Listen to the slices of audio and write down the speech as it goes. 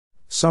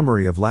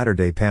Summary of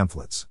Latter-day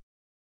Pamphlets.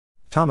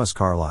 Thomas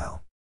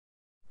Carlyle.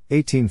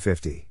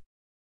 1850.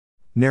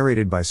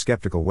 Narrated by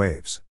Skeptical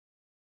Waves.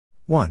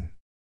 1.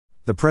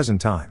 The present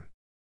time.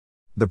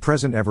 The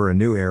present ever a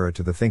new era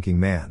to the thinking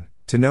man,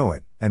 to know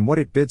it, and what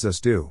it bids us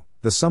do,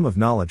 the sum of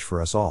knowledge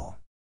for us all.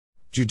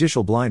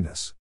 Judicial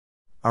blindness.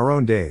 Our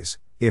own days,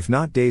 if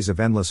not days of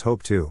endless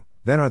hope too,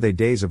 then are they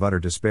days of utter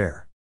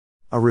despair.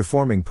 A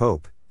reforming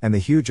pope, and the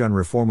huge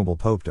unreformable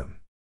popedom.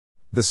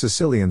 The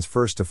Sicilians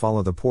first to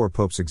follow the poor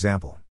pope's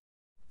example.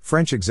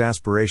 French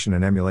exasperation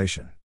and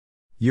emulation.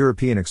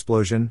 European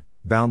explosion,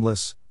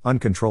 boundless,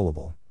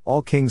 uncontrollable,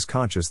 all kings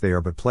conscious they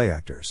are but play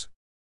actors.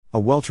 A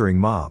weltering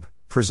mob,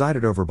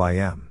 presided over by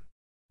M.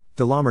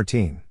 de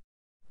Lamartine.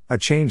 A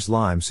changed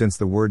lime since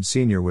the word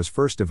senior was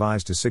first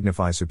devised to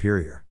signify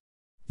superior.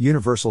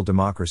 Universal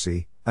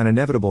democracy, an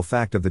inevitable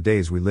fact of the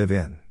days we live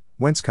in.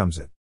 Whence comes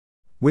it?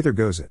 Whither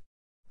goes it?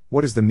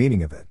 What is the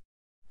meaning of it?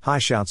 High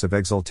shouts of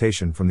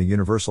exultation from the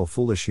universal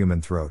foolish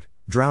human throat,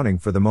 drowning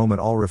for the moment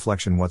all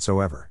reflection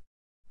whatsoever.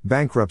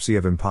 Bankruptcy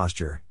of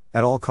imposture,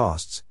 at all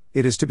costs,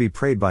 it is to be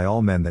prayed by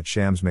all men that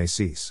shams may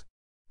cease.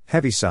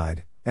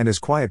 Heaviside, and as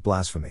quiet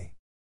blasphemy.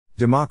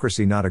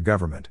 Democracy not a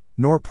government,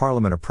 nor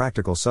parliament a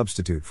practical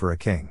substitute for a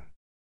king.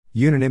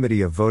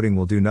 Unanimity of voting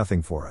will do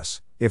nothing for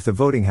us, if the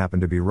voting happen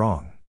to be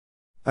wrong.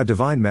 A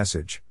divine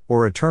message,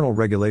 or eternal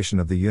regulation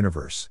of the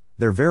universe,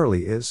 there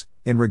verily is,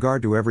 in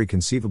regard to every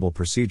conceivable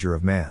procedure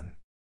of man.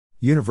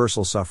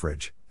 Universal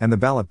suffrage, and the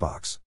ballot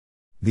box.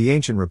 The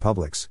ancient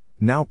republics,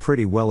 now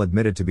pretty well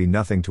admitted to be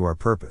nothing to our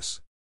purpose.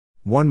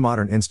 One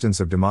modern instance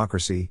of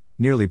democracy,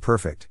 nearly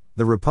perfect,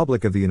 the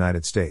Republic of the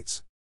United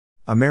States.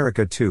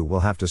 America too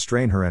will have to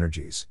strain her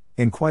energies,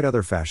 in quite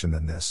other fashion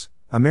than this.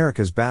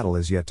 America's battle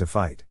is yet to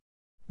fight.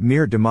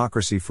 Mere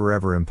democracy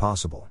forever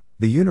impossible,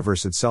 the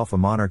universe itself a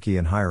monarchy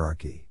and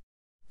hierarchy.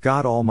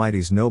 God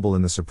Almighty's noble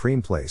in the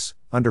supreme place,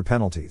 under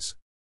penalties.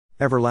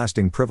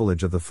 Everlasting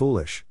privilege of the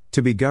foolish,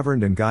 to be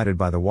governed and guided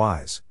by the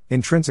wise,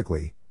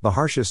 intrinsically, the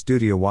harshest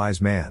duty a wise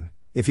man,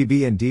 if he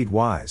be indeed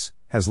wise,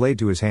 has laid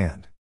to his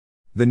hand.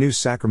 The new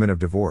sacrament of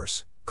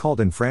divorce,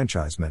 called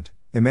enfranchisement,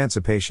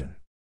 emancipation.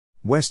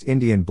 West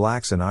Indian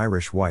blacks and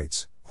Irish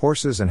whites,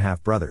 horses and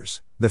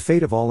half-brothers, the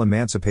fate of all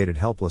emancipated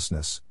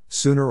helplessness,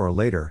 sooner or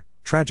later,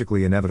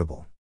 tragically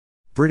inevitable.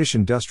 British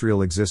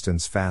industrial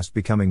existence fast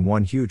becoming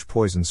one huge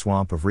poison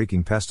swamp of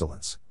reeking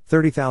pestilence,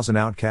 30,000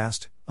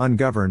 outcast,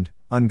 ungoverned,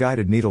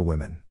 unguided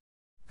needlewomen.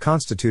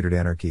 Constituted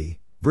anarchy,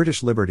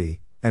 British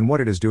liberty, and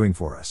what it is doing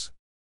for us.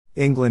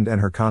 England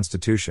and her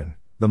constitution,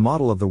 the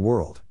model of the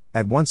world,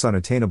 at once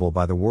unattainable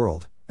by the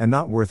world, and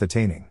not worth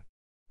attaining.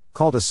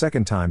 Called a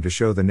second time to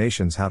show the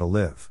nations how to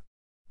live.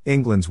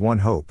 England's one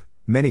hope,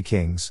 many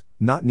kings,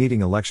 not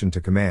needing election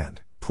to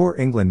command, poor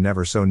England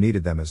never so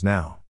needed them as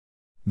now.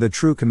 The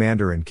true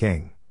commander and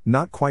king,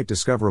 not quite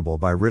discoverable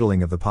by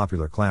riddling of the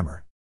popular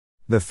clamor.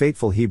 The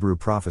fateful Hebrew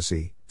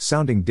prophecy,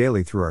 sounding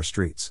daily through our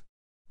streets.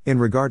 In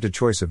regard to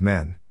choice of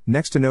men,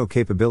 next to no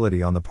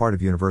capability on the part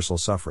of universal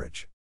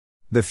suffrage.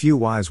 The few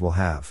wise will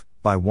have,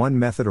 by one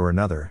method or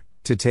another,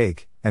 to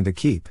take, and to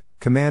keep,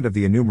 command of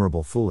the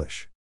innumerable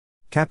foolish.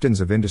 Captains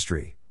of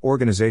industry,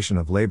 organization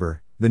of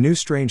labor, the new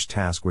strange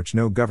task which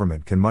no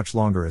government can much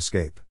longer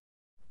escape.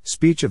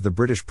 Speech of the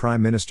British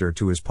Prime Minister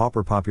to his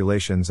pauper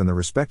populations and the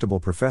respectable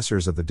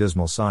professors of the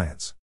dismal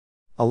science.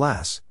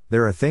 Alas,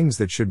 there are things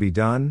that should be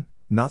done,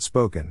 not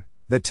spoken,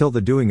 that till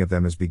the doing of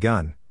them is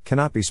begun,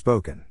 cannot be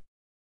spoken.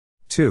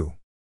 2.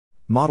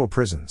 Model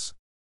prisons.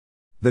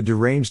 The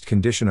deranged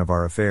condition of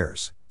our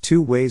affairs,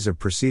 two ways of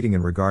proceeding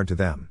in regard to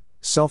them,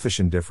 selfish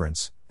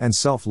indifference, and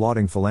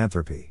self-lauding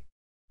philanthropy.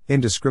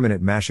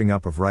 Indiscriminate mashing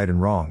up of right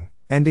and wrong,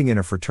 ending in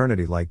a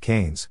fraternity like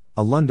Cain's,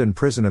 a London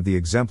prison of the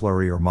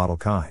exemplary or model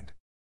kind.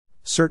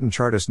 Certain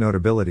Chartist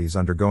notabilities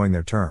undergoing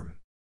their term.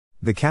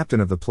 The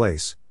captain of the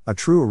place, a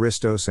true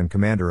aristos and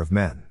commander of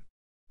men.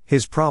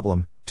 His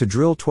problem, to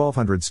drill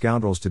 1,200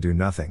 scoundrels to do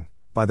nothing,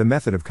 by the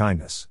method of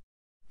kindness.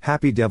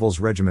 Happy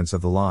devils regiments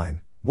of the line,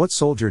 what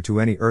soldier to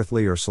any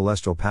earthly or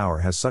celestial power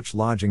has such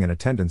lodging and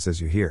attendance as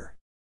you hear?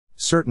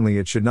 Certainly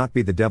it should not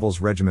be the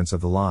devil's regiments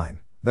of the line,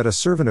 that a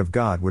servant of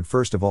God would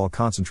first of all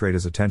concentrate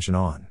his attention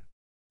on.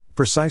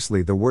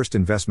 Precisely the worst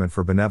investment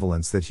for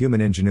benevolence that human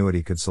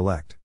ingenuity could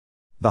select.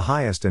 The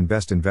highest and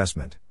best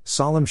investment,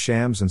 solemn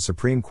shams and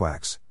supreme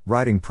quacks,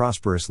 riding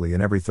prosperously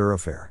in every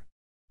thoroughfare.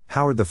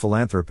 Howard the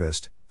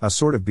philanthropist, a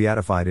sort of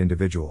beatified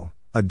individual,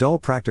 a dull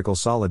practical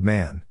solid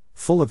man,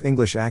 full of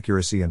English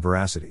accuracy and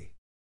veracity.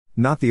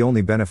 Not the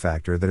only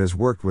benefactor that has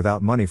worked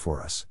without money for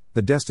us,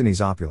 the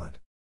destinies opulent.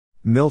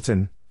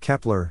 Milton,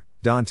 Kepler,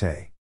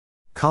 Dante.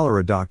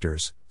 Cholera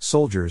doctors,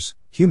 soldiers,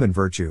 human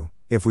virtue,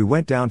 if we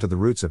went down to the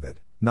roots of it,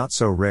 not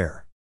so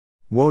rare.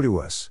 Woe to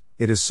us,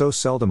 it is so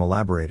seldom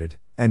elaborated,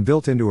 and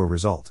built into a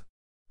result.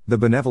 The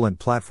benevolent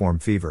platform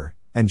fever,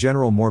 and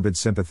general morbid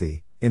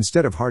sympathy,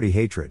 instead of hearty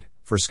hatred,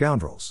 for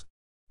scoundrels.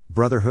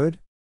 Brotherhood?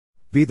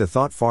 Be the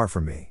thought far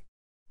from me.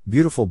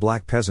 Beautiful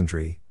black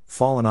peasantry,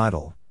 fallen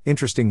idle,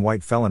 interesting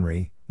white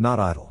felonry, not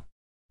idle.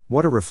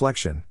 What a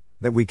reflection,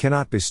 that we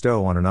cannot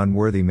bestow on an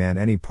unworthy man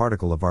any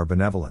particle of our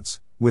benevolence,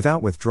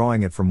 without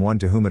withdrawing it from one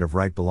to whom it of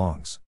right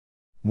belongs.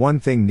 One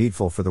thing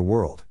needful for the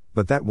world,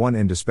 but that one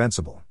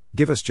indispensable.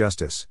 Give us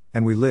justice,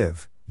 and we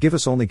live. Give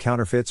us only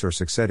counterfeits or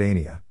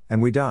succedania,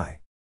 and we die.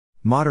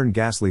 Modern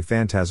ghastly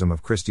phantasm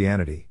of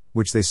Christianity,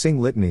 which they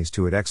sing litanies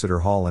to at Exeter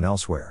Hall and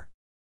elsewhere.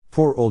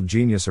 Poor old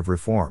genius of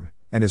reform,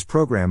 and his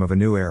program of a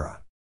new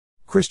era.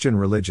 Christian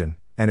religion,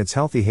 and its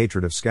healthy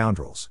hatred of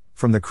scoundrels,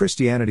 from the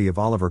Christianity of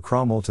Oliver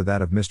Cromwell to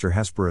that of Mr.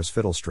 Hesperus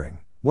Fiddlestring,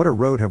 what a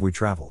road have we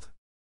travelled.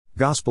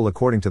 Gospel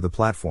according to the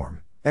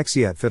platform,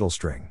 exeat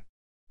Fiddlestring.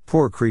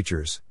 Poor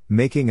creatures,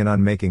 making and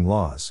unmaking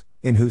laws,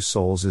 in whose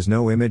souls is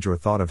no image or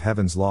thought of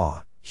heaven's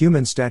law,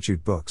 human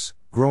statute books,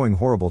 growing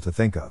horrible to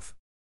think of.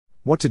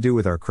 What to do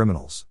with our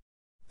criminals?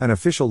 An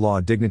official law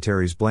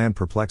dignitaries' bland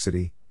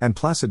perplexity, and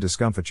placid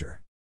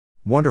discomfiture.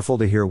 Wonderful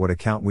to hear what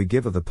account we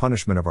give of the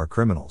punishment of our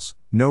criminals.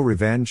 No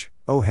revenge,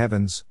 oh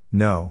heavens,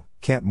 no,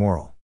 can't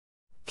moral.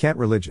 Can't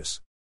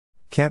religious.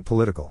 Can't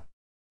political.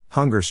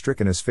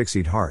 Hunger-stricken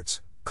asphyxied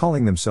hearts,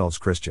 calling themselves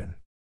Christian.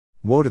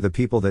 Woe to the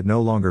people that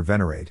no longer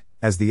venerate,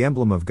 as the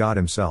emblem of God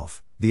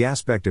himself, the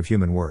aspect of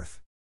human worth.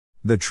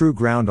 The true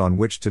ground on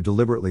which to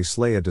deliberately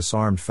slay a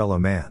disarmed fellow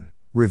man,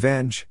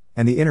 revenge,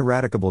 and the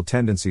ineradicable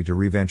tendency to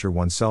reventure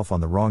oneself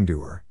on the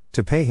wrongdoer,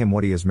 to pay him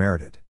what he has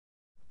merited.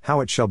 How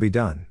it shall be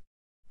done?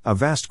 A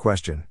vast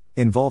question,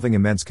 involving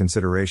immense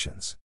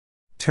considerations.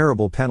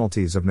 Terrible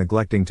penalties of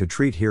neglecting to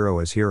treat hero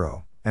as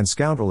hero, and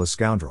scoundrel as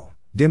scoundrel,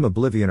 dim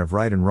oblivion of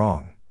right and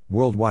wrong,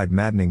 worldwide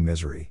maddening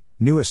misery,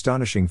 new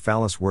astonishing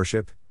phallus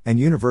worship, and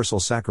universal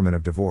sacrament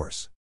of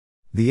divorce.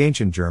 The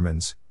ancient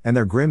Germans, and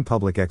their grim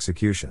public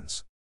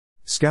executions.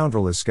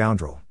 Scoundrel is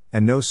scoundrel,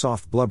 and no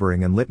soft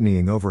blubbering and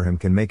litanying over him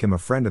can make him a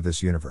friend of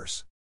this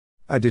universe.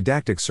 A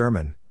didactic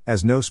sermon,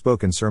 as no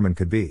spoken sermon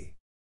could be.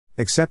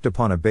 Except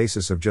upon a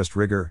basis of just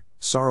rigor,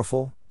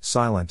 sorrowful,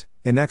 silent,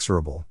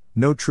 inexorable,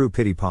 no true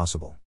pity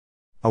possible.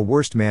 A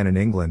worst man in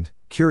England,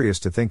 curious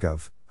to think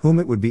of, whom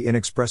it would be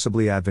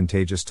inexpressibly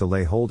advantageous to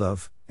lay hold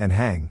of, and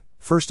hang,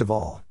 first of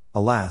all,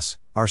 alas,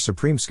 our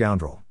supreme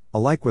scoundrel,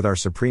 alike with our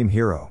supreme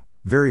hero,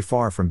 very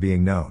far from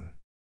being known.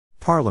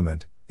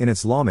 Parliament, in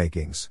its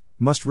lawmakings,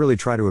 must really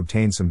try to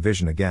obtain some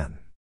vision again.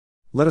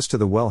 Let us to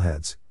the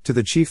wellheads, to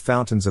the chief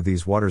fountains of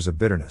these waters of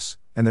bitterness,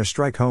 and there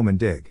strike home and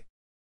dig.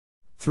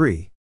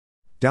 3.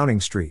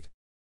 Downing Street.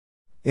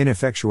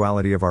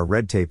 Ineffectuality of our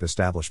red tape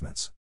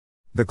establishments.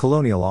 The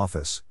Colonial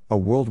Office, a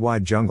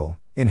worldwide jungle,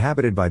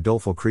 inhabited by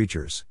doleful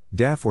creatures,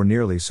 deaf or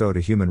nearly so to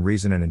human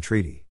reason and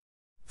entreaty.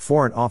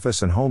 Foreign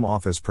Office and Home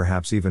Office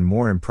perhaps even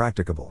more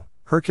impracticable,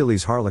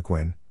 Hercules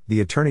Harlequin,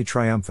 the Attorney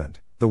Triumphant,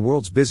 the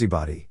world's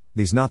busybody,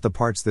 these not the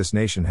parts this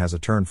nation has a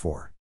turn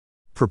for.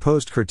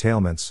 Proposed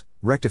curtailments,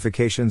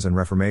 rectifications and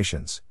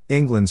reformations,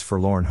 England's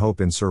forlorn hope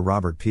in Sir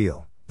Robert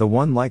Peel, the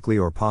one likely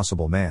or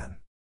possible man.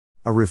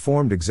 A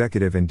reformed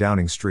executive in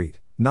Downing Street,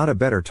 not a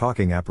better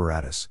talking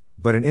apparatus,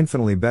 but an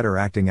infinitely better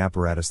acting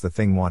apparatus the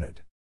thing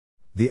wanted.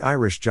 The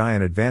Irish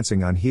giant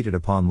advancing unheeded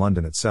upon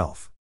London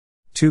itself.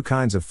 Two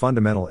kinds of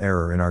fundamental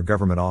error in our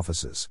government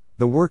offices,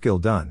 the work ill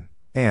done,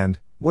 and,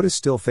 what is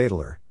still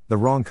fataler, the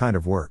wrong kind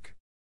of work.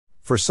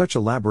 For such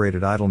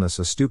elaborated idleness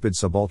a stupid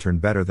subaltern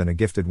better than a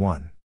gifted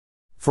one.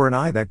 For an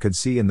eye that could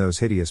see in those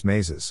hideous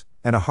mazes,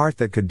 and a heart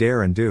that could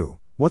dare and do,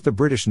 what the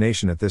British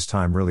nation at this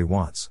time really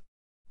wants.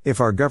 If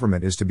our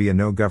government is to be a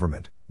no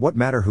government, what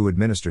matter who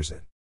administers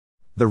it?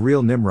 The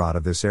real Nimrod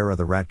of this era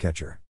the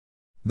rat-catcher.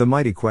 The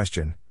mighty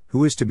question,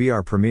 who is to be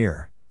our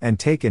premier, and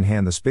take in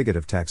hand the spigot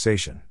of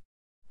taxation?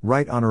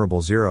 Right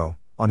Honourable Zero,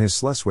 on his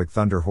Sleswick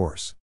Thunder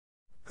Horse.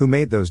 Who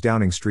made those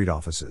Downing Street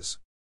offices?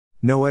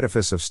 No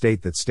edifice of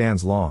state that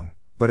stands long,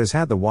 but has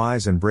had the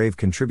wise and brave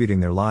contributing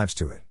their lives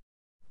to it.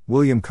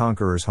 William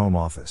Conqueror's Home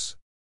Office.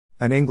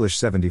 An English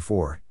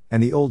 74,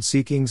 and the old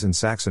Sea Kings and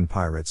Saxon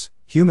pirates,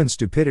 human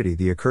stupidity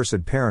the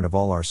accursed parent of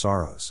all our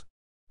sorrows.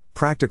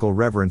 Practical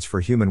reverence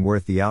for human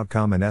worth the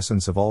outcome and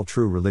essence of all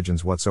true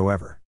religions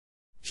whatsoever.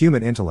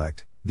 Human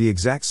intellect, the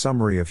exact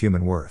summary of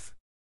human worth.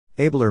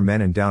 Abler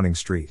men in Downing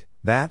Street,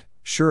 that,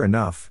 sure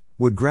enough,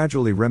 would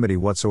gradually remedy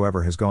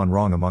whatsoever has gone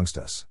wrong amongst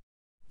us.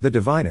 The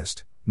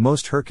divinest,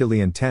 most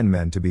Herculean 10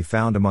 men to be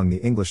found among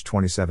the English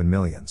 27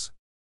 millions.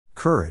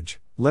 Courage,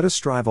 let us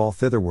strive all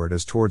thitherward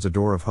as towards a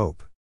door of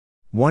hope.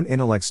 One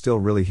intellect still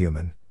really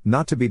human,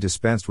 not to be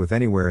dispensed with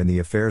anywhere in the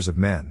affairs of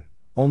men,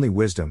 only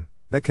wisdom,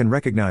 that can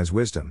recognize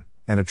wisdom,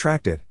 and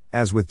attract it,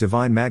 as with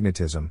divine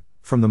magnetism,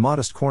 from the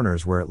modest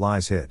corners where it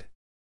lies hid.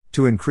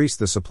 To increase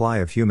the supply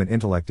of human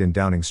intellect in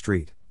Downing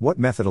Street, what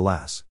method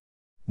alas?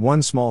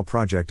 One small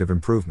project of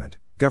improvement,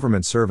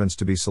 government servants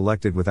to be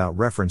selected without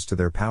reference to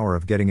their power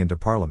of getting into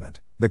Parliament,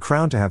 the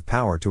Crown to have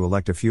power to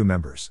elect a few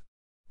members.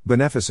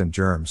 Beneficent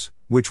germs,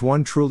 which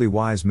one truly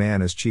wise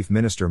man as Chief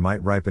Minister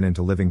might ripen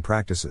into living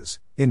practices,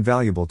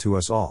 invaluable to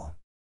us all.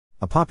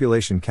 A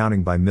population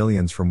counting by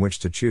millions from which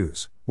to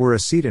choose, were a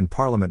seat in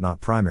Parliament not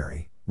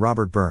primary,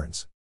 Robert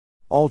Burns.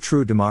 All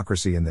true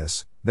democracy in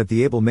this, that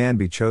the able man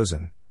be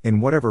chosen,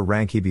 in whatever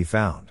rank he be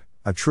found,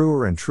 a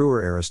truer and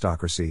truer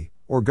aristocracy,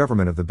 or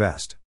government of the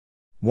best.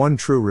 One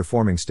true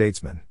reforming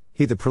statesman,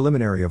 he the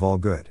preliminary of all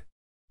good.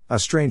 A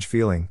strange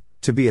feeling,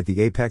 to be at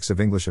the apex of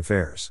English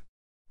affairs.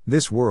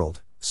 This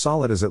world,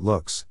 solid as it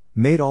looks,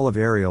 made all of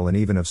aerial and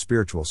even of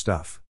spiritual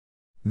stuff.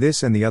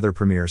 This and the other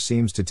premier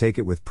seems to take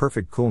it with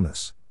perfect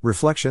coolness,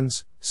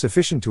 reflections,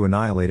 sufficient to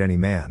annihilate any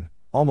man,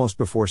 almost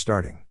before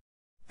starting.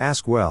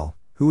 Ask well,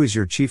 who is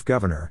your chief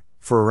governor,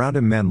 for around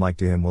him men like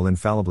to him will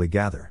infallibly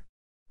gather.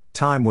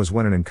 Time was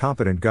when an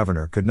incompetent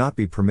governor could not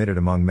be permitted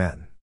among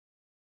men.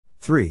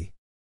 3.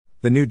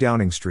 The New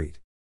Downing Street.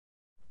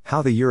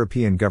 How the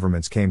European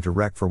governments came to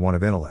wreck for want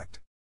of intellect.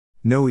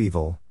 No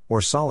evil,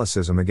 or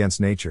solecism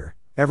against nature,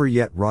 ever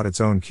yet wrought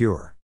its own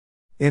cure.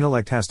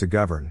 Intellect has to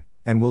govern,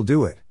 and will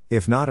do it,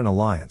 if not in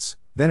alliance,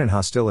 then in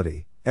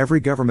hostility. Every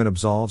government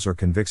absolves or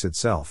convicts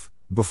itself,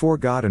 before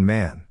God and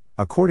man,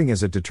 according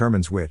as it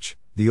determines which.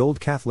 The old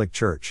Catholic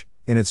Church,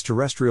 in its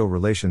terrestrial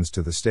relations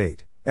to the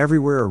state,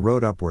 everywhere a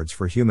road upwards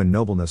for human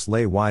nobleness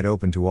lay wide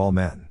open to all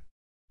men.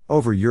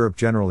 Over Europe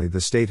generally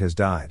the state has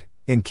died,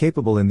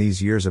 incapable in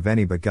these years of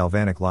any but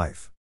galvanic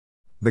life.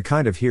 The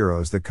kind of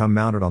heroes that come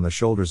mounted on the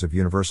shoulders of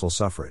universal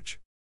suffrage.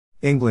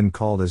 England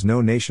called as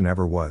no nation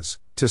ever was,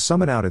 to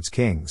summon out its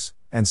kings,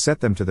 and set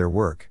them to their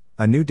work,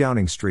 a new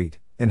Downing Street,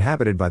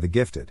 inhabited by the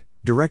gifted,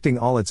 directing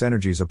all its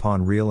energies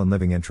upon real and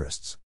living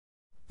interests.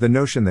 The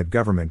notion that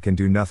government can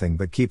do nothing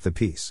but keep the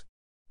peace.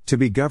 To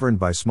be governed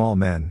by small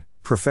men,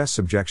 profess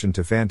subjection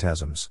to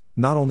phantasms,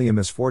 not only a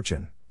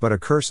misfortune, but a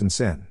curse and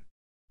sin.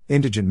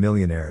 Indigent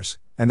millionaires,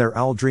 and their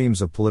owl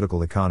dreams of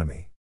political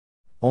economy.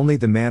 Only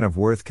the man of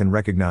worth can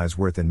recognize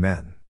worth in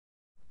men.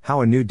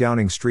 How a new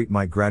Downing Street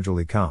might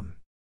gradually come.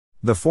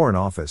 The Foreign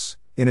Office,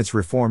 in its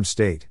reformed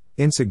state,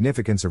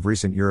 insignificance of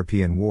recent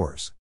European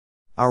wars.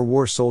 Our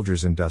war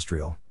soldiers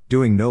industrial,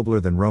 doing nobler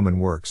than Roman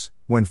works,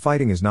 when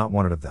fighting is not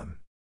wanted of them.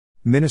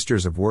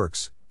 Ministers of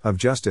works, of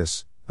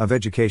justice, of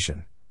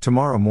education,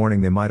 tomorrow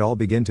morning they might all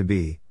begin to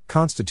be,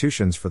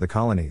 constitutions for the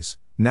colonies,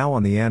 now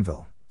on the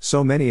anvil,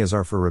 so many as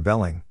are for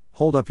rebelling,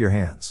 hold up your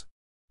hands.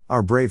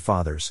 Our brave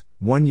fathers,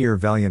 1 year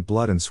valiant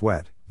blood and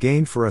sweat,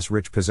 gained for us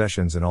rich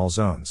possessions in all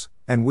zones,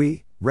 and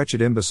we,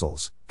 wretched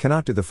imbeciles,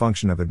 cannot do the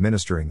function of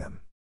administering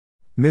them.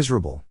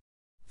 Miserable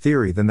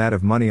theory than that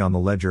of money on the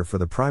ledger for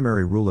the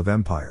primary rule of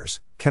empires,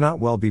 cannot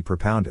well be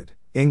propounded.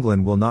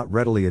 England will not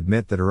readily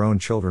admit that her own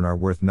children are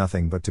worth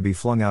nothing but to be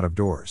flung out of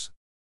doors.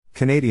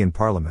 Canadian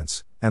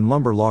parliaments, and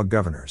lumber log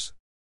governors.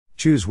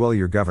 Choose well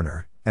your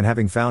governor, and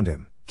having found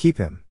him, keep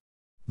him.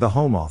 The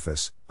Home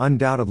Office,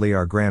 undoubtedly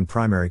our grand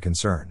primary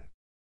concern.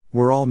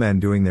 Were all men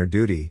doing their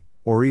duty,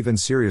 or even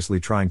seriously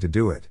trying to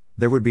do it,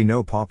 there would be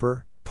no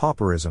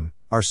pauperism,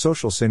 our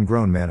social sin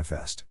grown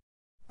manifest.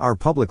 Our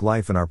public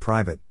life and our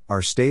private,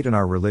 our state and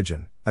our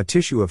religion, a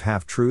tissue of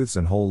half-truths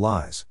and whole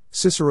lies,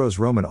 Cicero's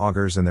Roman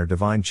augurs and their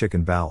divine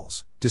chicken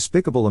bowels,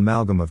 despicable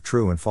amalgam of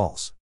true and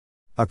false.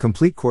 A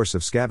complete course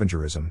of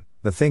scavengerism,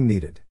 the thing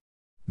needed.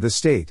 The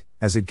state,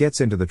 as it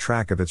gets into the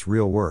track of its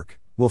real work,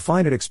 will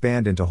find it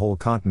expand into whole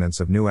continents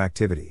of new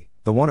activity,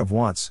 the one of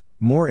wants,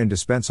 more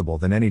indispensable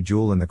than any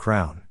jewel in the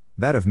crown,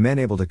 that of men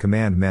able to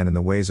command men in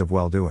the ways of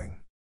well-doing.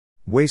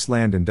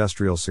 Wasteland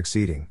industrial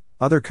succeeding,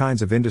 other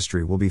kinds of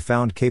industry will be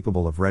found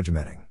capable of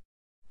regimenting.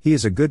 He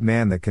is a good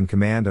man that can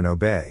command and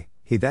obey,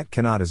 he that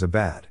cannot is a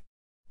bad.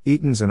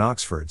 Etons and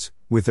Oxfords,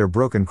 with their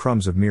broken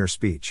crumbs of mere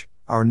speech,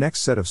 our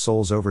next set of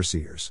souls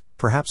overseers,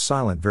 perhaps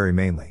silent very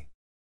mainly.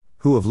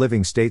 Who of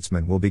living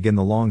statesmen will begin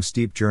the long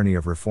steep journey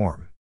of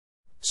reform?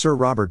 Sir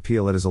Robert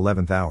Peel at his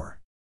 11th hour.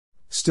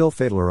 Still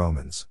fataler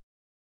omens.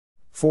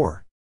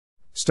 4.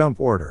 Stump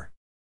order.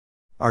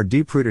 Our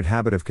deep-rooted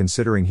habit of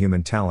considering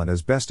human talent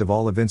as best of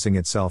all evincing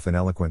itself in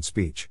eloquent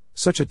speech,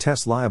 such a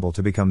test liable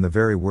to become the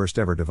very worst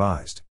ever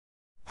devised.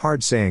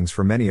 Hard sayings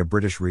for many a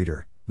British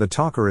reader, the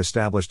talker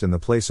established in the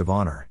place of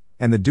honor,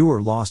 and the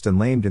doer lost and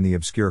lamed in the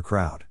obscure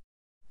crowd.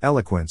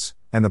 Eloquence,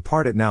 and the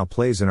part it now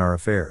plays in our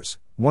affairs,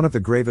 one of the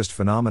gravest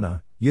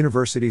phenomena,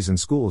 universities and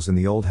schools in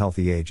the old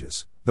healthy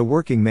ages, the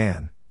working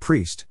man,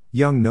 priest,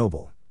 young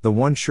noble, the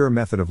one sure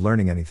method of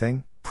learning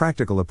anything,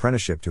 practical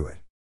apprenticeship to it.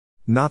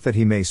 Not that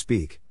he may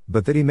speak,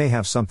 but that he may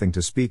have something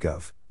to speak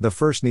of, the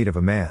first need of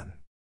a man.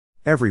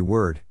 Every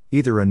word,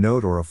 either a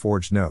note or a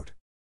forged note.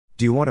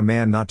 Do you want a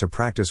man not to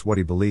practice what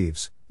he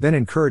believes, then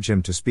encourage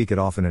him to speak it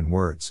often in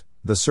words,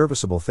 the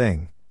serviceable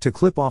thing, to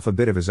clip off a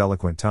bit of his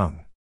eloquent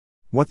tongue.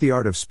 What the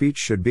art of speech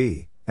should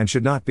be, and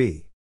should not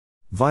be.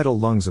 Vital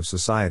lungs of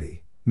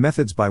society,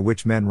 methods by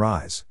which men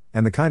rise,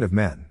 and the kind of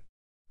men.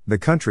 The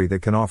country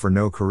that can offer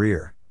no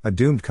career, a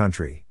doomed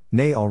country,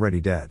 nay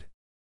already dead.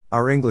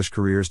 Our English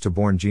careers to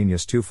born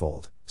genius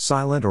twofold,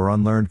 silent or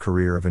unlearned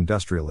career of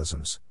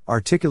industrialisms,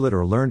 articulate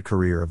or learned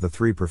career of the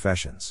three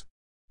professions.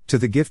 To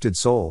the gifted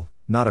soul,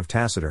 not of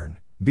taciturn,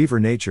 beaver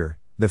nature,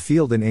 the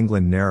field in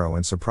England narrow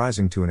and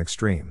surprising to an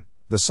extreme,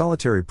 the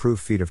solitary proof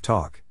feat of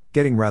talk,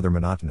 getting rather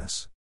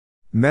monotonous.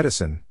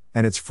 Medicine,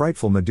 and its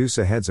frightful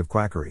Medusa heads of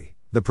quackery,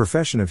 the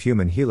profession of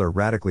human healer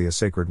radically a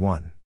sacred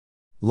one.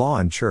 Law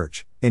and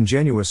church,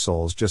 ingenuous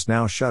souls just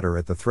now shudder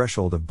at the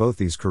threshold of both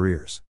these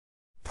careers.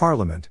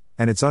 Parliament,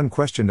 and its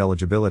unquestioned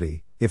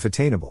eligibility, if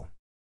attainable.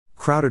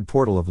 Crowded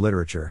portal of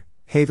literature,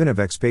 haven of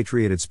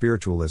expatriated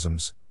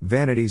spiritualisms,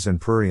 vanities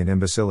and prurient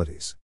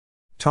imbecilities.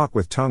 Talk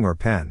with tongue or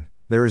pen,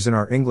 there is in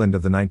our England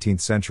of the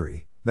 19th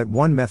century, that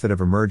one method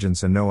of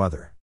emergence and no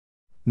other.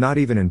 Not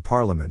even in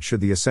Parliament should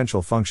the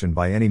essential function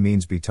by any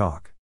means be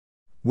talk.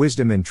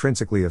 Wisdom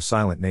intrinsically of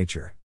silent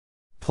nature.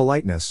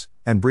 Politeness,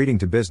 and breeding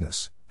to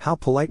business, how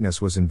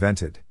politeness was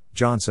invented,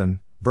 Johnson,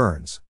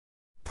 Burns.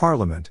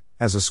 Parliament,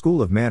 as a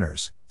school of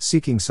manners,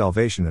 seeking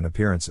salvation in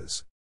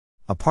appearances.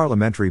 A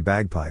parliamentary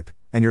bagpipe,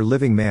 and your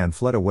living man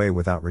fled away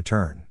without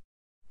return.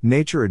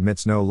 Nature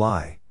admits no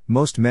lie,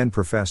 most men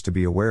profess to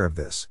be aware of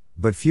this,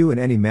 but few in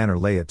any manner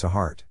lay it to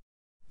heart.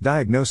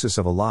 Diagnosis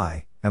of a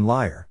lie, and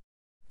liar.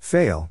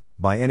 Fail,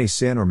 by any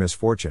sin or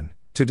misfortune,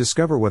 to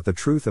discover what the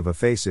truth of a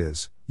face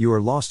is, you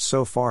are lost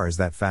so far as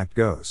that fact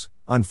goes.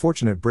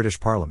 Unfortunate British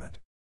Parliament.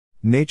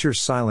 Nature's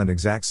silent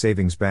exact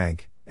savings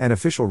bank, an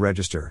official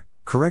register,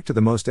 correct to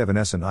the most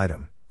evanescent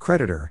item,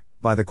 creditor,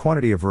 by the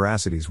quantity of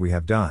veracities we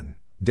have done,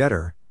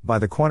 debtor, by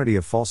the quantity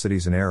of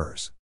falsities and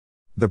errors.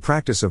 The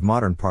practice of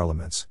modern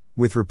parliaments,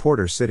 with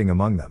reporters sitting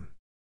among them.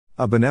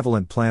 A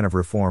benevolent plan of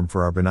reform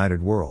for our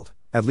benighted world,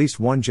 at least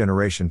one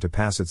generation to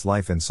pass its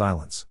life in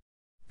silence.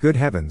 Good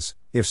heavens,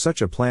 if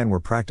such a plan were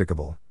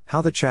practicable,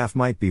 how the chaff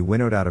might be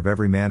winnowed out of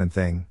every man and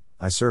thing,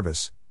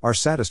 service, our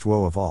saddest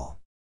woe of all.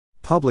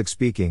 Public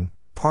speaking,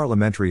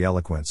 parliamentary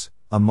eloquence,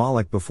 a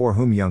Moloch before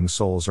whom young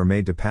souls are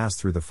made to pass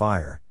through the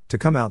fire, to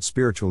come out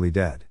spiritually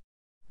dead.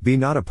 Be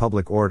not a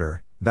public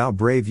orator, thou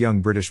brave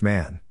young British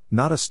man,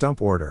 not a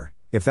stump orator,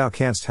 if thou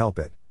canst help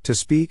it, to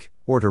speak,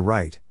 or to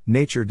write,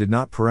 nature did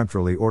not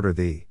peremptorily order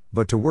thee,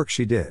 but to work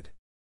she did.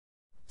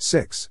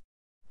 6.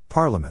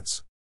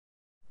 Parliaments.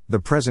 The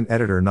present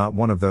editor not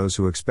one of those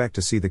who expect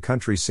to see the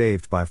country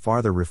saved by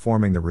farther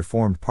reforming the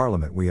reformed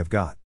parliament we have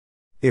got.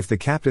 If the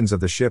captains of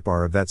the ship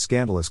are of that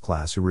scandalous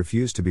class who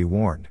refuse to be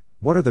warned,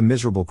 what are the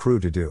miserable crew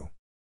to do?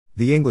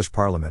 The English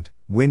Parliament,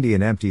 windy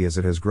and empty as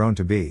it has grown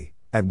to be,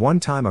 at one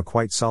time a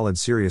quite solid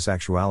serious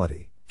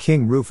actuality,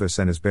 King Rufus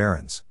and his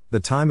barons, the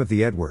time of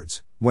the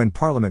Edwards, when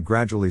Parliament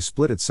gradually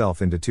split itself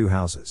into two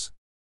houses.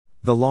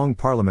 The Long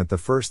Parliament the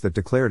first that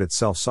declared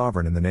itself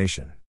sovereign in the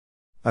nation.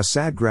 A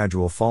sad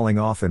gradual falling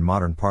off in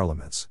modern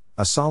parliaments,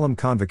 a solemn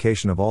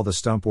convocation of all the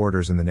stump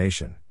orators in the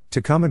nation,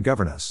 to come and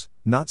govern us,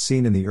 not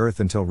seen in the earth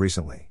until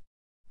recently.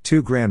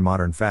 Two grand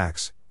modern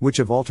facts, which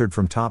have altered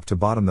from top to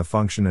bottom the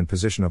function and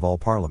position of all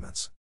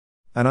parliaments.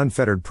 An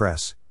unfettered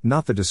press,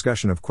 not the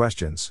discussion of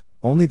questions,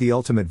 only the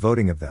ultimate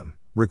voting of them,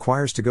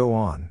 requires to go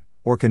on,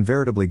 or can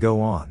veritably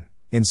go on,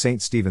 in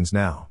St. Stephen's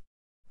now.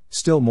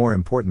 Still more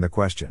important the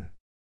question.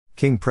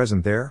 King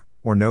present there,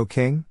 or no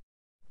king?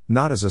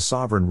 Not as a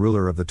sovereign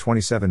ruler of the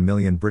 27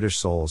 million British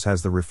souls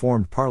has the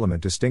reformed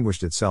parliament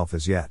distinguished itself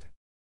as yet.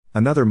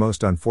 Another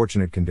most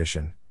unfortunate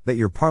condition, that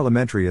your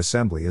parliamentary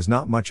assembly is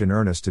not much in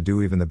earnest to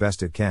do even the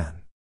best it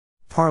can.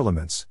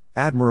 Parliaments,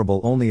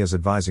 admirable only as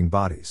advising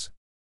bodies.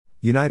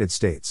 United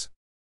States.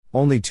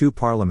 Only two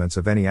parliaments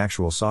of any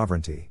actual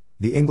sovereignty,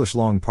 the English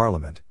Long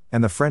Parliament,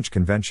 and the French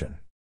Convention.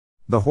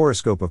 The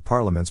horoscope of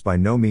parliaments by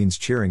no means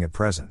cheering at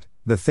present,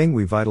 the thing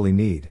we vitally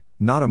need,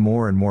 not a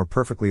more and more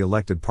perfectly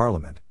elected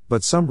parliament,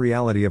 but some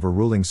reality of a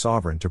ruling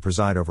sovereign to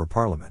preside over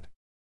parliament.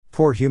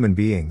 Poor human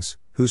beings,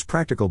 whose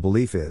practical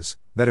belief is,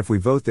 that if we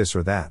vote this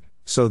or that,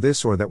 so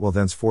this or that will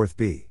thenceforth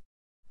be.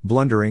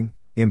 Blundering,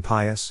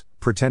 impious,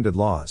 pretended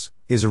laws,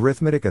 is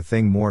arithmetic a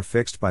thing more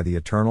fixed by the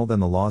eternal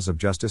than the laws of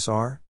justice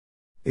are?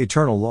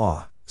 Eternal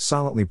law,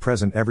 silently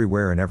present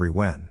everywhere and every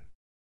when.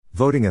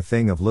 Voting a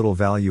thing of little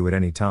value at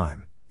any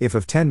time, if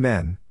of 10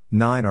 men,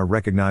 9 are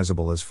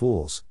recognizable as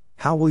fools,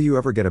 how will you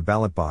ever get a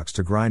ballot box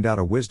to grind out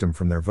a wisdom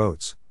from their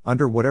votes?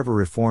 Under whatever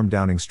reform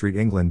Downing Street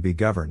England be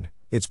governed,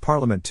 its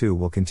parliament too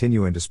will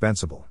continue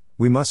indispensable.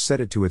 We must set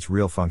it to its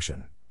real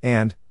function,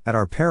 and, at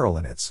our peril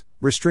in its,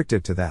 restrict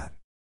it to that.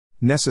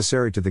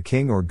 Necessary to the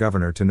king or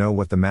governor to know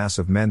what the mass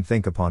of men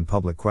think upon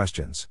public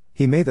questions,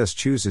 he may thus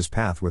choose his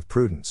path with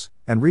prudence,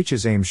 and reach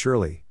his aim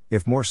surely,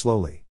 if more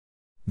slowly.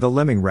 The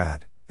lemming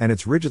rat, and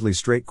its rigidly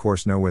straight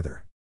course no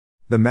whither.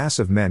 The mass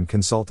of men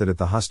consulted at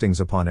the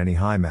hustings upon any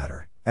high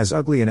matter, as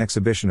ugly an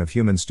exhibition of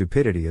human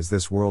stupidity as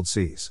this world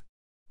sees.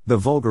 The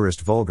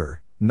vulgarest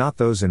vulgar, not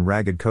those in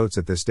ragged coats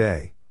at this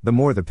day, the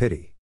more the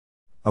pity.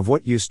 Of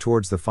what use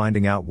towards the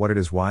finding out what it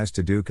is wise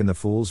to do can the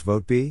fool's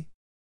vote be?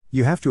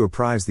 You have to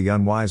apprise the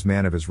unwise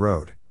man of his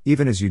road,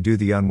 even as you do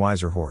the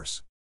unwiser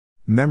horse.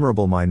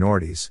 Memorable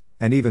minorities,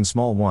 and even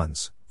small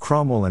ones,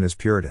 Cromwell and his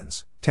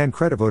Puritans,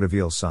 Tancred of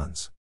Hauteville's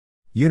sons.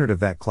 Unit of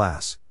that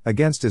class,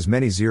 against as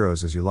many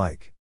zeros as you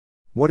like.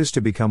 What is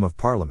to become of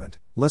Parliament,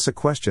 less a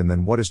question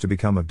than what is to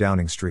become of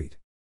Downing Street?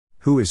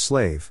 Who is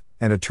slave,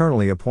 and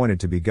eternally appointed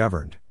to be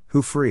governed,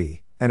 who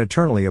free, and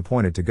eternally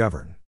appointed to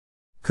govern?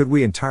 Could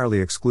we entirely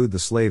exclude the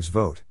slave's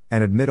vote,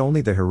 and admit only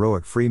the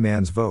heroic free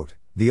man's vote,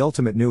 the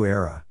ultimate new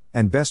era,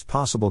 and best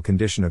possible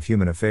condition of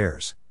human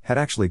affairs, had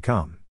actually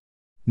come.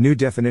 New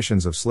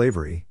definitions of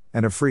slavery,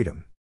 and of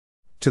freedom.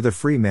 To the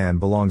free man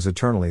belongs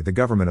eternally the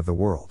government of the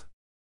world.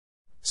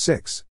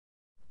 6.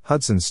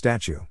 Hudson's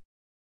statue.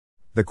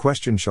 The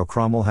question: shall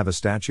Cromwell have a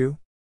statue?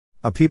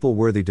 A people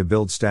worthy to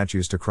build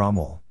statues to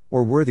Cromwell,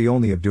 or worthy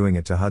only of doing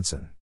it to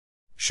Hudson?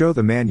 Show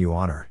the man you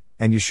honor,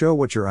 and you show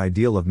what your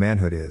ideal of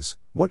manhood is,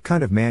 what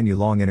kind of man you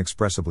long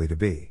inexpressibly to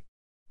be.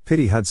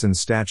 Pity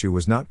Hudson's statue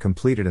was not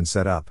completed and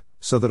set up,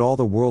 so that all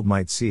the world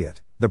might see it.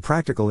 The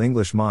practical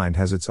English mind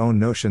has its own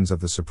notions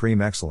of the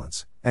supreme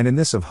excellence, and in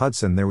this of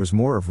Hudson there was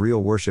more of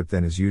real worship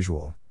than is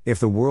usual. If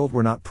the world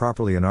were not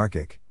properly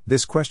anarchic,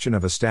 this question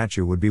of a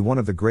statue would be one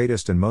of the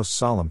greatest and most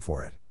solemn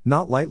for it.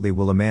 Not lightly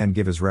will a man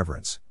give his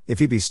reverence, if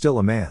he be still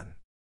a man.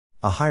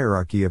 A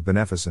hierarchy of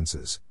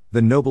beneficences,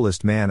 the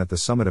noblest man at the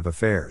summit of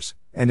affairs,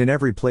 and in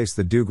every place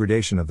the due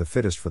gradation of the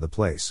fittest for the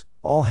place,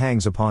 all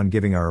hangs upon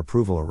giving our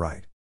approval a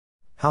right.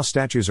 How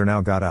statues are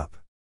now got up.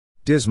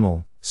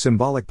 Dismal,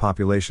 symbolic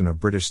population of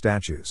British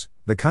statues,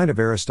 the kind of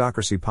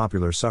aristocracy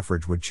popular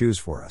suffrage would choose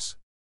for us.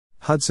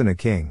 Hudson a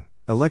king,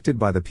 elected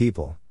by the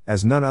people,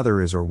 as none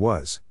other is or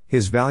was,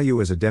 his value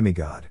as a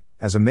demigod,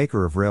 as a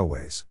maker of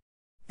railways.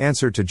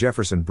 Answer to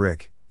Jefferson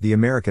Brick, the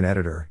American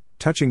editor,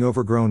 touching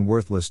overgrown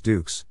worthless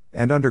dukes,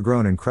 and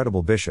undergrown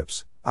incredible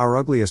bishops, our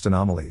ugliest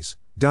anomalies,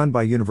 done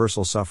by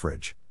universal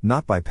suffrage,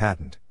 not by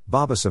patent,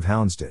 Bobbus of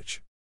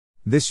Houndsditch.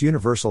 This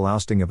universal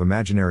ousting of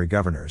imaginary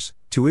governors,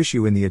 to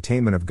issue in the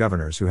attainment of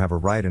governors who have a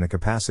right and a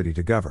capacity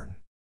to govern.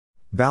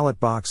 Ballot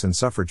box and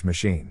suffrage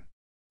machine.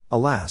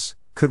 Alas,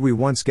 could we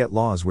once get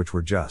laws which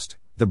were just,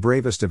 the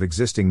bravest of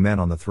existing men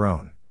on the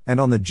throne, and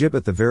on the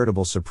gibbet the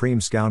veritable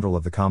supreme scoundrel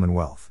of the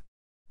Commonwealth.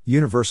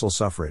 Universal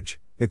suffrage,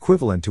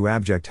 equivalent to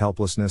abject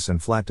helplessness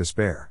and flat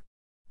despair.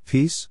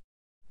 Peace?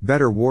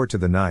 Better war to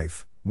the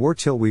knife, war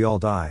till we all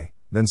die,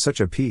 than such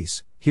a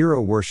peace, hero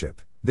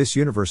worship, this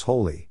universe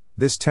holy,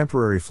 this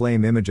temporary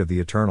flame image of the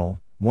eternal,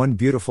 one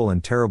beautiful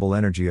and terrible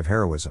energy of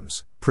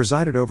heroisms,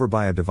 presided over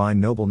by a divine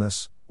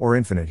nobleness, or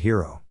infinite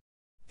hero.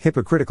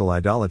 Hypocritical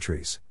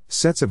idolatries,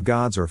 sets of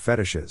gods or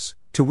fetishes,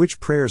 to which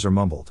prayers are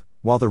mumbled,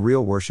 while the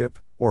real worship,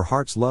 or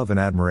heart's love and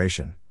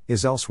admiration,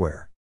 is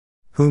elsewhere.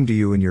 Whom do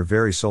you in your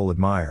very soul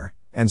admire,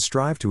 and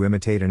strive to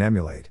imitate and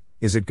emulate?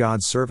 Is it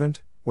God's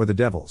servant, or the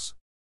devil's?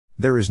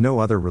 There is no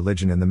other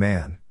religion in the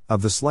man,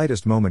 of the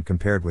slightest moment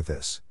compared with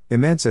this,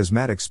 immense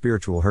asthmatic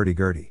spiritual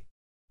hurdy-gurdy.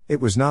 It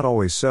was not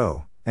always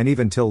so, and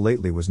even till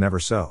lately was never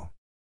so.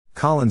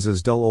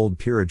 Collins's dull old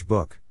peerage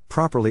book,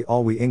 properly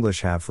all we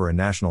English have for a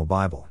national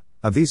Bible,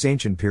 of these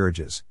ancient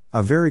peerages,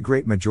 a very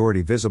great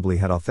majority visibly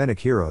had authentic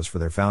heroes for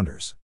their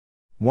founders.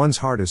 One's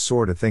heart is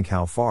sore to think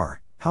how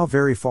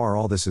very far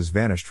all this has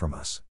vanished from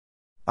us.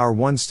 Our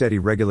one steady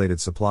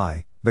regulated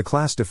supply, the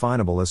class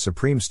definable as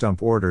supreme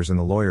stump orators in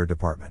the lawyer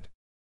department.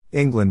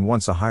 England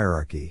once a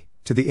hierarchy,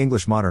 to the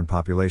English modern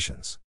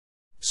populations.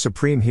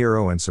 Supreme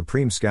hero and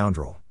supreme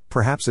scoundrel,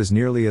 perhaps as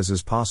nearly as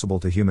is possible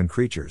to human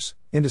creatures,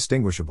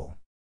 indistinguishable.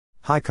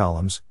 High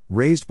columns,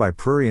 raised by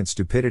prurient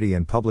stupidity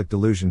and public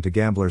delusion to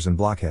gamblers and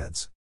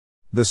blockheads.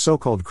 The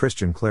so-called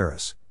Christian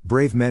clerics,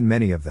 brave men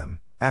many of them,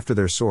 after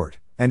their sort,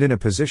 and in a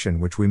position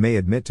which we may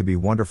admit to be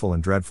wonderful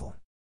and dreadful.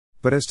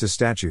 But as to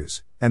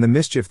statues, and the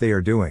mischief they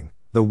are doing,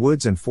 the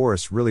woods and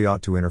forests really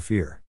ought to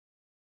interfere.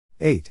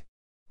 8.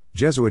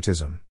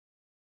 Jesuitism.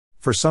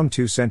 For some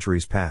 2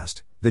 centuries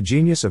past, the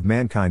genius of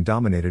mankind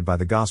dominated by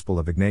the gospel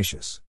of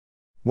Ignatius.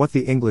 What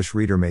the English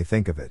reader may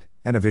think of it,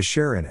 and of his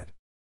share in it.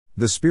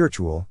 The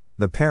spiritual,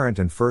 the parent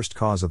and first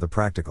cause of the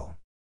practical.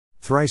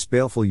 Thrice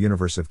baleful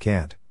universe of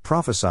Kant,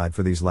 prophesied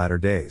for these latter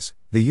days,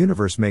 the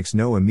universe makes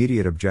no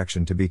immediate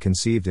objection to be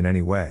conceived in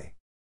any way.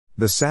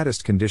 The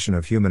saddest condition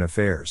of human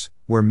affairs,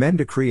 where men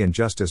decree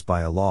injustice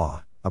by a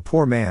law, a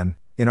poor man,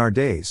 in our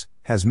days,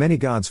 has many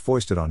gods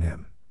foisted on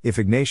him. If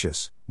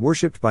Ignatius,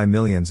 worshipped by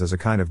millions as a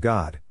kind of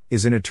god,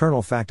 is in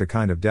eternal fact a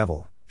kind of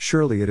devil,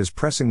 surely it is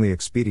pressingly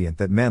expedient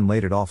that men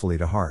laid it awfully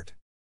to heart.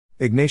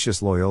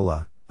 Ignatius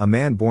Loyola, a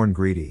man born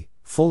greedy,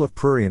 full of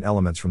prurient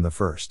elements from the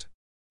first.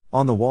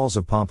 On the walls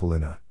of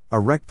Pampeluna, a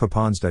wrecked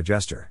Papin's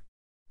digester.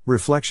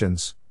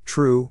 Reflections,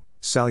 true,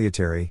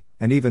 salutary,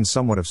 and even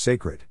somewhat of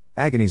sacred,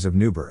 agonies of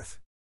new birth.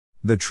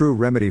 The true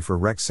remedy for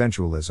wrecked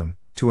sensualism,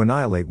 to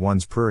annihilate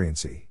one's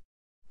pruriency.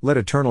 Let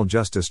eternal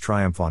justice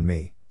triumph on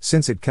me,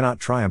 since it cannot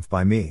triumph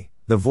by me,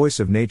 the voice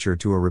of nature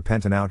to a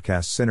repentant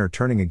outcast sinner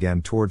turning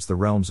again towards the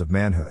realms of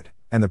manhood,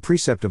 and the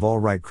precept of all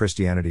right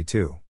Christianity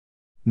too.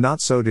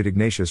 Not so did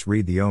Ignatius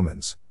read the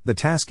omens, the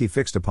task he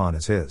fixed upon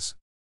as his.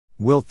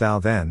 Wilt thou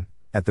then,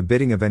 at the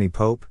bidding of any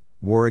pope,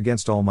 war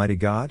against Almighty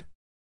God?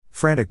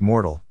 Frantic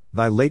mortal,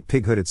 thy late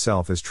pighood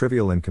itself is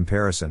trivial in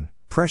comparison,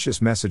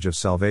 precious message of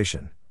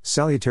salvation,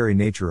 salutary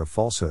nature of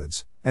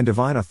falsehoods, and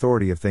divine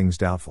authority of things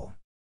doubtful.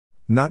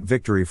 Not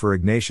victory for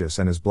Ignatius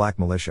and his black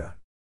militia.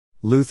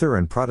 Luther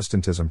and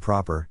Protestantism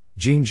proper,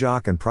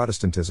 Jean-Jacques and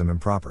Protestantism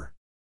improper.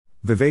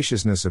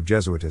 Vivaciousness of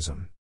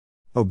Jesuitism.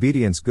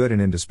 Obedience good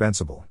and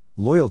indispensable,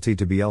 loyalty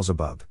to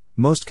Beelzebub,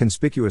 most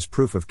conspicuous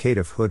proof of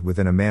caitiffhood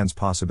within a man's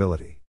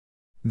possibility.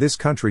 This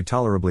country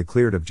tolerably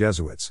cleared of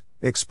Jesuits,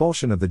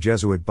 expulsion of the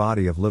Jesuit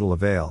body of little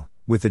avail,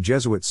 with the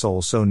Jesuit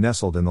soul so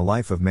nestled in the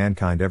life of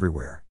mankind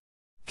everywhere.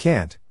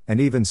 Cant, and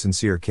even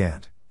sincere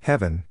cant,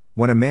 heaven,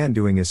 when a man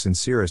doing his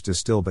sincerest is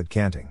still but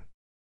canting.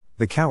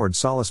 The coward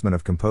solacement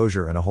of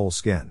composure and a whole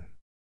skin.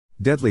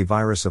 Deadly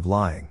virus of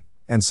lying,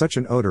 and such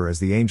an odor as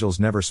the angels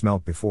never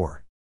smelt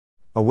before.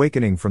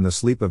 Awakening from the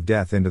sleep of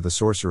death into the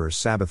sorcerer's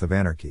Sabbath of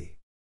anarchy.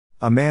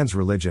 A man's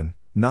religion,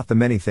 not the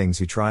many things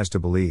he tries to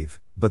believe,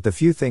 but the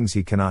few things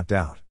he cannot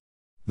doubt.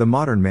 The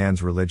modern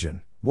man's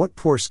religion, what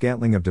poor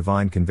scantling of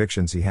divine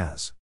convictions he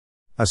has.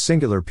 A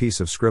singular piece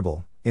of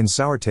scribble, in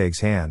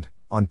Sauerteg's hand,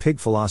 on pig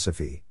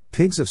philosophy,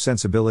 pigs of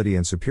sensibility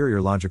and superior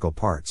logical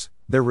parts,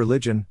 their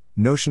religion,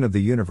 notion of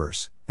the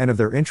universe, and of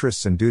their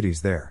interests and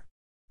duties there.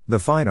 The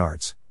fine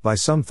arts, by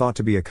some thought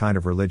to be a kind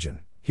of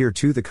religion, here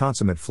too the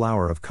consummate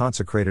flower of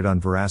consecrated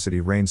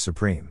unveracity reigns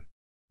supreme.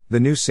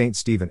 The new St.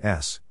 Stephen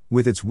S.,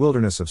 with its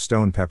wilderness of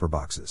stone pepper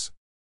boxes.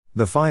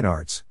 The fine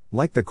arts,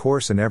 like the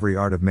course and every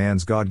art of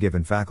man's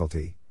God-given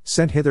faculty,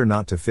 sent hither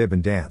not to fib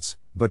and dance,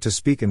 but to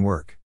speak and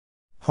work.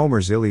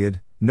 Homer's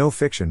Iliad, no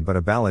fiction but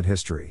a ballad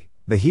history,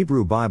 the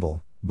Hebrew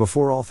Bible,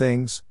 before all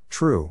things,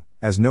 true,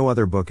 as no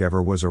other book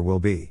ever was or will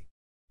be.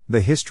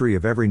 The history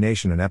of every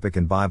nation an epic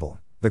and Bible,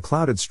 the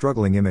clouded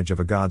struggling image of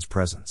a God's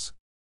presence.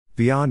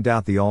 Beyond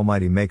doubt the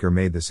Almighty Maker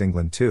made this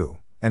England too,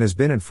 and has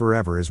been and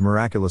forever is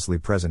miraculously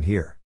present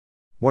here.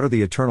 What are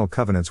the eternal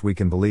covenants we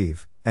can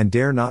believe, and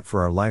dare not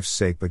for our life's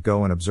sake but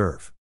go and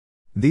observe?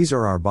 These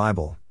are our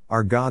Bible,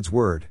 our God's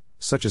Word,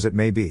 such as it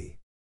may be.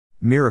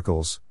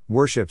 Miracles,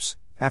 worships,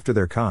 after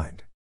their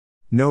kind.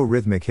 No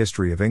rhythmic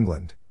history of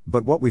England,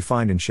 but what we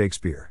find in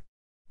Shakespeare.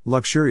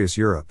 Luxurious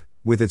Europe,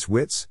 with its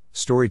wits,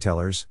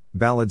 storytellers,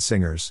 ballad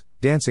singers,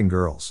 dancing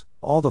girls,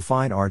 all the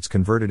fine arts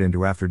converted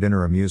into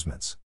after-dinner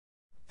amusements.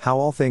 How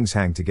all things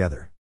hang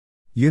together.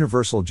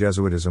 Universal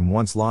Jesuitism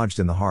once lodged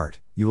in the heart,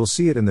 you will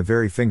see it in the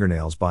very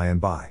fingernails by and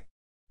by.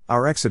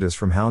 Our exodus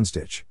from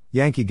Houndsditch,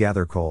 Yankee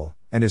gather coal,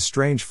 and his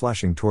strange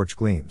flashing torch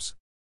gleams.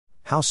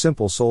 How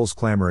simple souls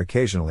clamor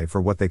occasionally for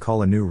what they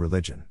call a new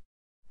religion.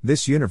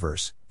 This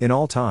universe, in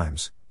all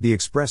times, the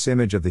express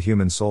image of the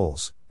human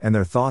souls, and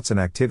their thoughts and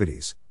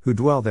activities, who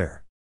dwell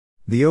there.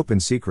 The open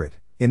secret,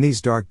 in these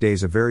dark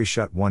days a very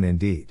shut one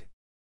indeed.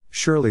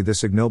 Surely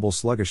this ignoble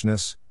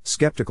sluggishness,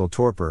 skeptical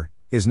torpor,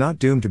 is not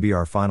doomed to be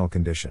our final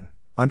condition.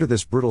 Under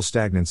this brutal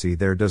stagnancy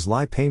there does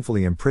lie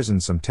painfully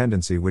imprisoned some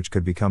tendency which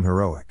could become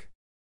heroic.